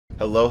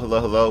Hello, hello,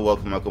 hello.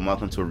 Welcome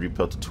to a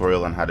R.E.P.O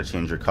tutorial on how to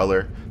change your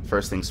color.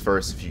 First things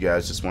first, if you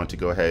guys just want to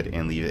go ahead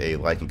and leave a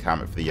like and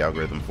comment for the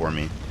algorithm for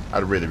me,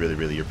 I'd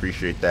really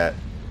appreciate that.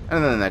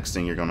 And then the next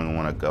thing you're going to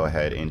want to go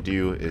ahead and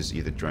do is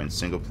either join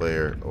single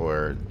player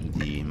or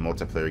the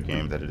multiplayer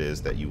game that it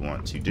is that you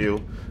want to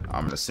do.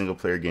 In a single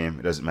player game,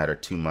 it doesn't matter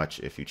too much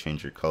if you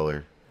change your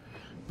color,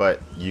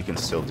 but you can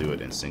still do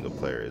it in single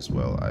player as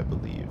well, I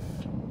believe.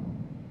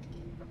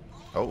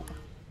 Oh,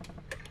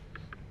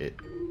 it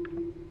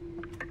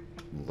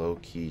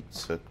low-key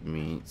took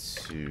me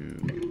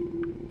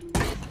to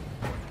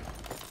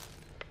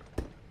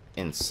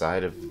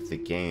inside of the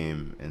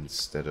game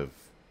instead of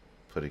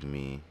putting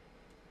me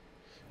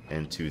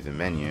into the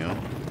menu.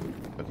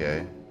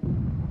 Okay.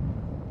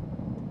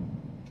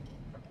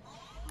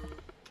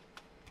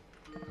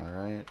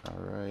 Alright,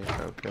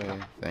 okay.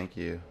 Thank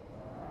you.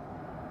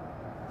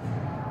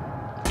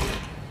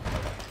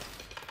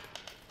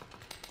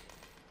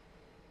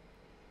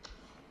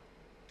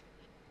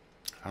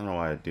 I don't know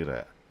why I do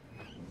that.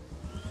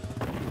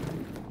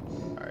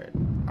 Alright,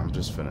 I'm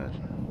just gonna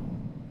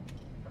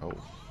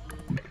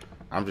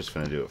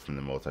do it from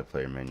the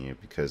multiplayer menu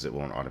because it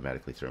won't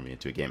automatically throw me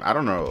into a game. I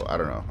don't know.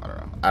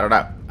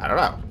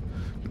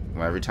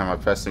 Well, every time I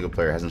press single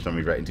player, it hasn't thrown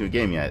me right into a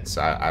game yet,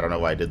 so I don't know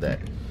why I did that.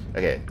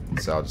 Okay,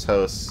 so I'll just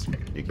host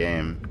your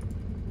game.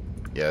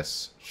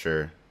 Yes,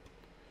 sure. Who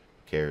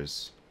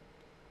cares?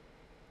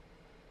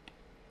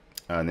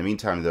 In the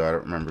meantime, though, I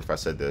don't remember if I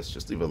said this.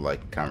 Just leave a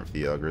like and comment for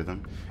the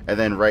algorithm. And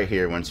then right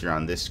here, once you're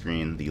on this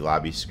screen, the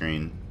lobby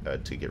screen,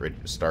 to get ready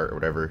to start or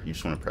whatever, you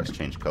just want to press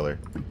change color.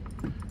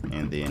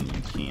 And then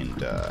you can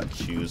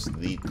choose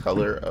the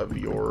color of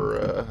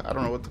your, I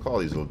don't know what to call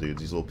these little dudes,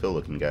 these little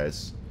pill-looking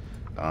guys.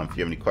 If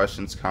you have any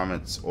questions,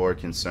 comments, or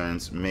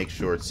concerns, make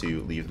sure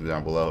to leave them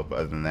down below. But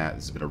other than that,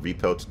 this has been a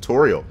R.E.P.O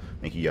tutorial.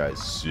 Thank you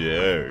guys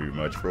so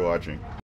much for watching.